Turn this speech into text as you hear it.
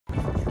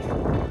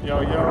Yo,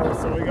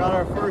 so we got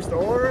our first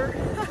order.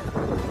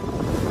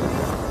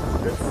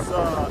 It's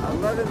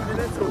 11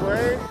 minutes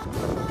away.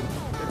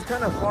 It's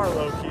kind of far,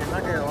 low-key, I'm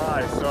not gonna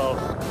lie. So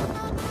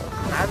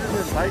I haven't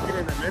been biking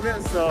in a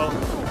minute, so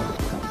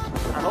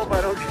I hope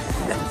I don't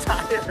get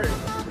tired.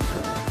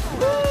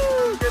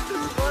 Woo! Get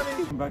this money!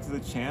 Welcome back to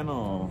the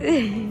channel.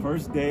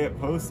 First day at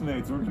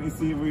PostMates. We're gonna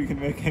see if we can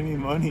make any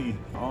money.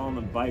 All on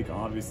the bike,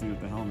 obviously,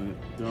 with the helmet.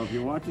 So if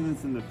you're watching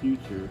this in the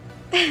future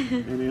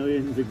and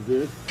aliens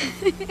exist,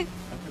 I could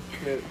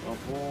fit a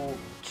whole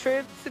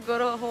trip to go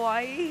to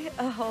Hawaii.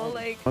 A whole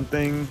like. One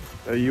thing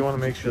that you want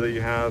to make sure that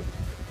you have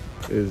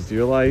is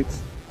your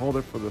lights,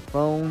 holder for the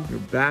phone, your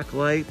back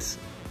lights,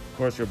 of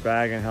course your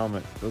bag and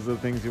helmet. Those are the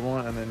things you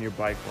want, and then your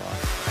bike lock.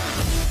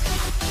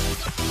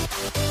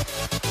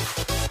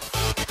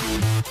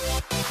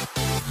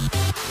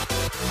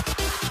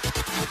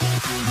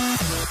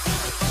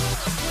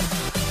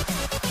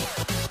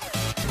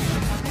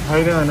 How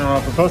you doing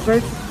for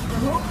Postmates?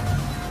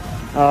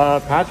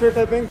 Patrick,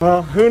 I think?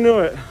 Well, who knew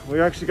it?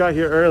 We actually got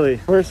here early.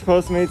 First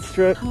Postmates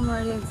trip. I'm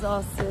already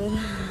exhausted.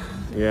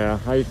 Yeah,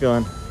 how you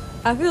feeling?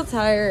 I feel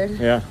tired.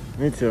 Yeah,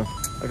 me too.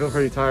 I feel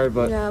pretty tired,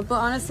 but... Yeah, but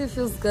honestly it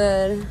feels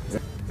good. Yeah.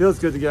 Feels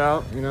good to get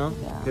out, you know?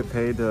 Yeah. Get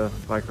paid to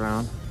bike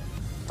around.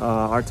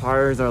 Our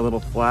tires are a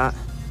little flat.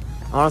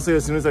 Honestly,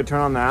 as soon as I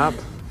turn on the app,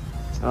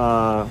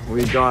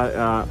 we got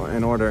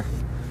an order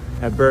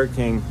at Burger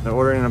King. They're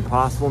ordering an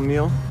Impossible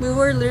meal. We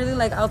were literally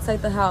like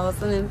outside the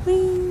house and then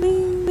bling,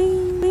 bling,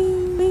 bling,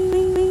 bling,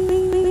 bling,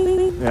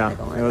 bling. Yeah, like,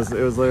 oh it was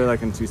literally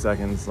like in 2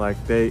 seconds. Like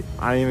I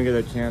didn't even get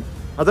a chance.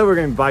 I thought we were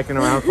gonna be biking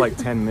around for like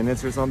 10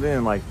 minutes or something,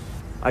 and like,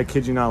 I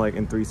kid you not, like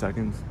in 3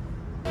 seconds.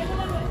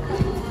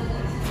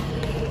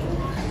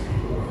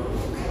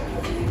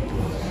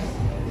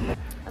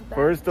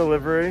 First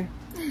delivery.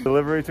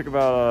 Delivery took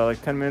about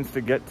like 10 minutes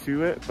to get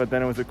to it, but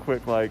then it was a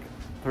quick like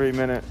 3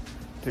 minute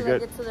to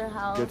get to their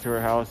house. Get to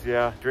her house,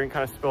 yeah. Drink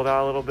kind of spilled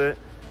out a little bit.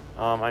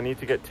 I need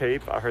to get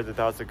tape. I heard that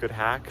that was a good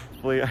hack.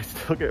 Hopefully I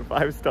still get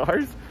 5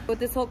 stars. With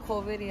this whole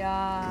COVID,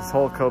 yeah. This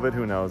whole COVID,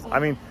 who knows? I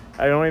mean,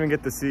 I don't even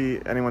get to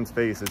see anyone's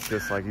face. It's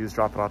just like you just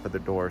drop it off at the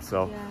door.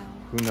 So yeah.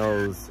 Who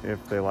knows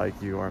if they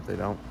like you or if they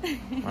don't. I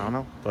don't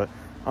know. But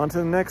on to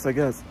the next, I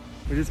guess.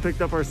 We just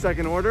picked up our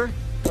second order.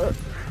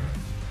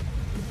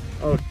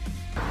 Oh.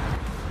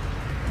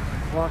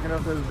 Walking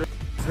up this big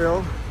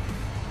hill.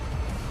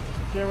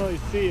 Can't really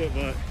see it,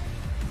 but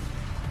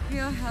I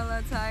feel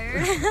hella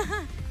tired.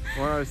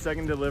 We're on our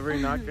second delivery.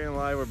 Not gonna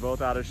lie, we're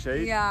both out of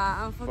shape.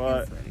 Yeah, I'm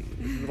fucking sweaty.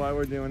 This is why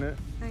we're doing it.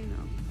 I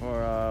know.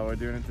 Or we're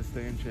doing it to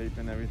stay in shape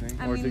and everything,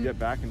 or to get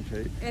back in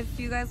shape. If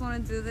you guys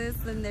want to do this,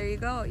 then there you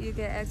go. You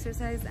get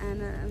exercise and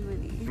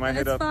money. And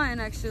it's fun,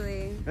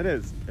 actually. It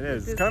is. It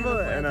is. It's kind of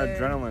an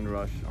adrenaline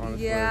rush,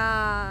 honestly.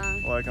 Yeah.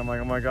 Like I'm like,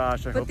 oh my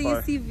gosh, I hope. But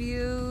you see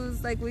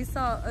views. Like we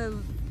saw a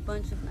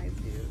bunch of nice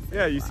views.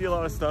 Yeah, you see a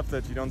lot of stuff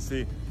that you don't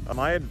see.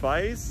 My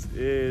advice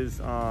is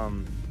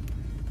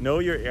know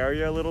your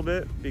area a little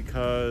bit,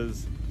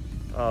 because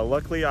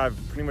luckily I've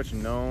pretty much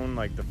known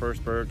like the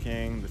first Burger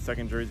King, the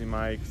second Jersey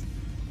Mike's.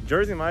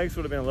 Jersey Mike's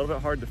would have been a little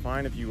bit hard to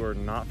find if you were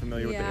not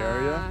familiar with the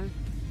area.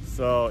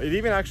 So it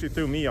even actually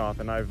threw me off,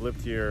 and I've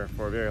lived here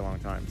for a very long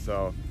time.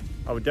 So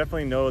I would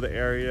definitely know the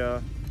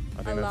area.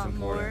 I think that's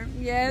important.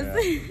 More. Yes.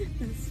 Yeah.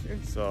 That's true.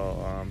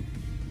 So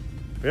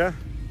yeah,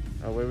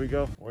 away we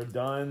go. We're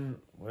done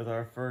with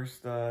our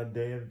first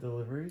day of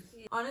deliveries.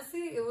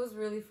 Honestly, it was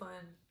really fun.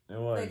 It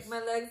was. Like, my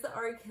legs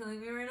are killing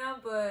me right now,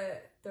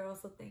 but they're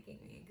also thanking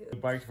me. Good. We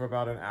biked for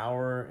about an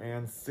hour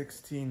and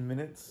 16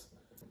 minutes.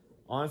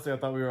 Honestly, I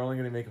thought we were only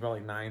going to make about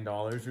like $9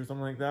 or something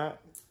like that.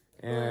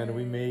 And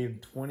we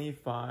made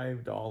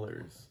 $25.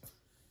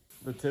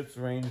 The tips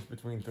ranged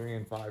between $3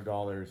 and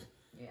 $5.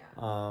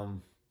 Yeah.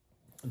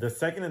 The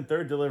second and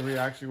third delivery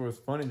actually was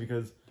funny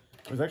because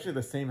it was actually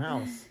the same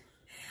house.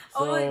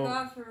 So, oh my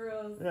god, for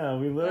real. Yeah,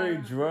 we literally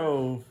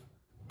drove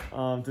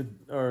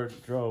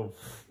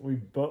we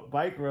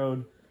bike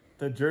rode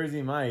to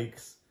Jersey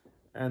Mike's,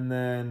 and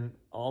then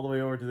all the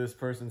way over to this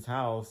person's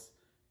house,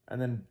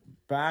 and then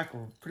back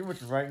pretty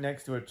much right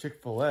next to a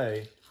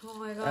Chick-fil-A. Oh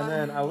my god. And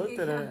then I looked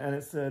at it and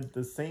it said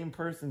the same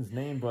person's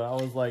name, but I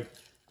was like,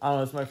 I don't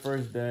know, it's my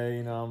first day,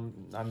 you know,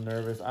 I'm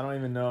nervous. I don't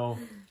even know.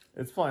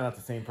 It's probably not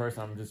the same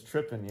person. I'm just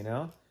tripping, you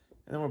know?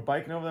 And then we're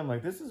biking over there. I'm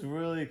like, this is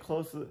really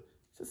close to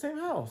it's the same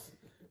house.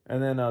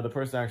 And then the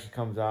person actually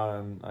comes out,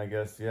 and I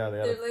guess, yeah, they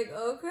had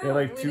they had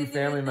like 2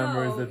 family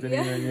members that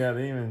didn't they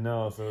didn't even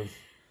know. So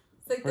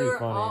it's like they were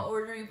funny. All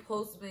ordering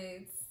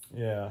Postmates.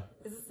 Yeah.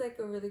 This is like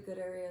a really good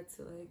area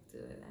to like do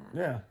it at.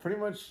 Yeah, pretty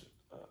much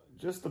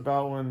just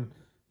about when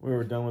we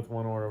were done with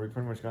one order, we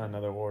pretty much got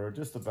another order,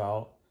 just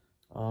about.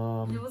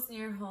 It was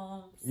near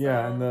home. So.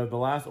 Yeah, and the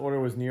last order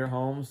was near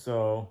home,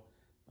 so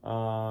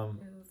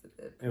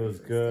it was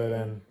good.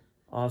 And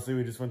honestly,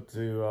 we just went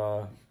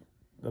to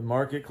the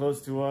market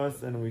close to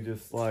us, and we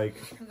just like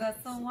we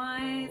got some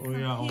wine,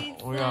 we got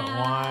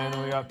wine,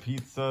 we got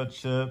pizza,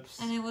 chips,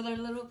 and then with our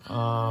little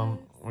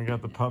pups. We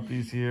got the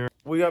puppies here.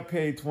 We got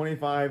paid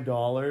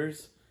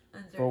 $25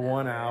 for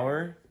 1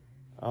 hour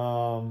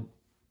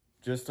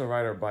just to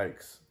ride our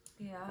bikes.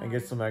 and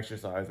get some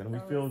exercise. And we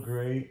feel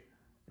great.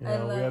 You I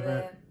know, we love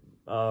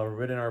haven't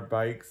ridden our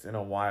bikes in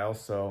a while,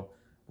 so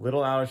a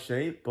little out of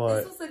shape,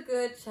 but this was a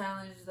good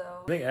challenge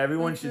though. I think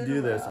everyone should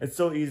do this. It's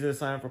so easy to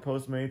sign up for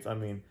Postmates. I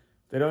mean,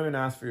 they don't even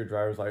ask for your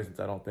driver's license,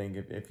 I don't think,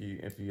 if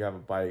you have a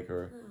bike.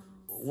 Or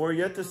we're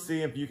yet to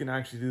see if you can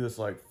actually do this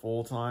like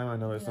full time. I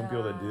know there's some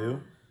people that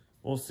do.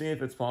 We'll see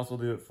if it's possible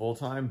to do it full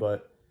time,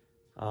 but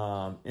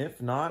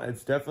if not,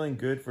 it's definitely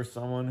good for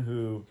someone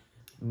who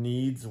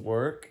needs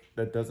work,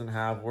 that doesn't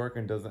have work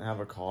and doesn't have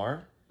a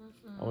car.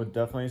 I would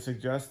definitely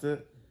suggest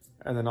it.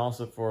 And then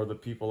also for the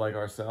people like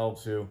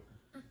ourselves who,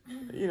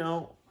 you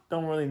know,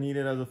 don't really need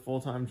it as a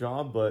full-time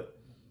job, but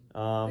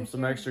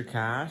some extra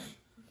cash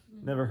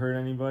never hurt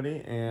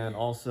anybody. And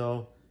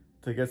also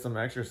to get some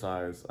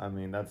exercise. I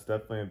mean, that's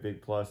definitely a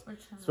big plus,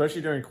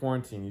 especially during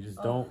quarantine. You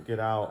just don't get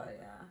out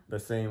the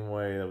same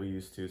way that we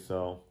used to.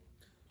 So,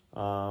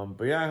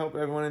 but yeah, I hope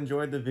everyone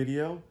enjoyed the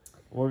video.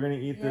 We're going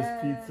to eat this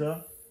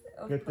pizza,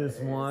 get this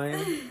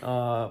wine,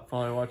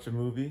 probably watch a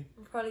movie.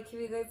 We'll probably keep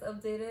you guys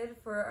updated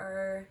for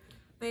our,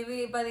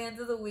 maybe by the end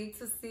of the week,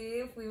 to see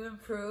if we've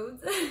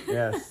improved.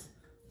 Yes.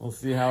 We'll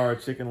see how our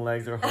chicken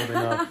legs are holding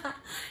up.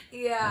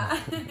 Yeah.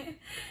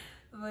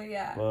 But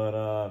yeah.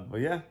 But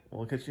yeah,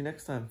 we'll catch you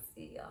next time.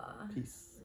 See y'all. Peace.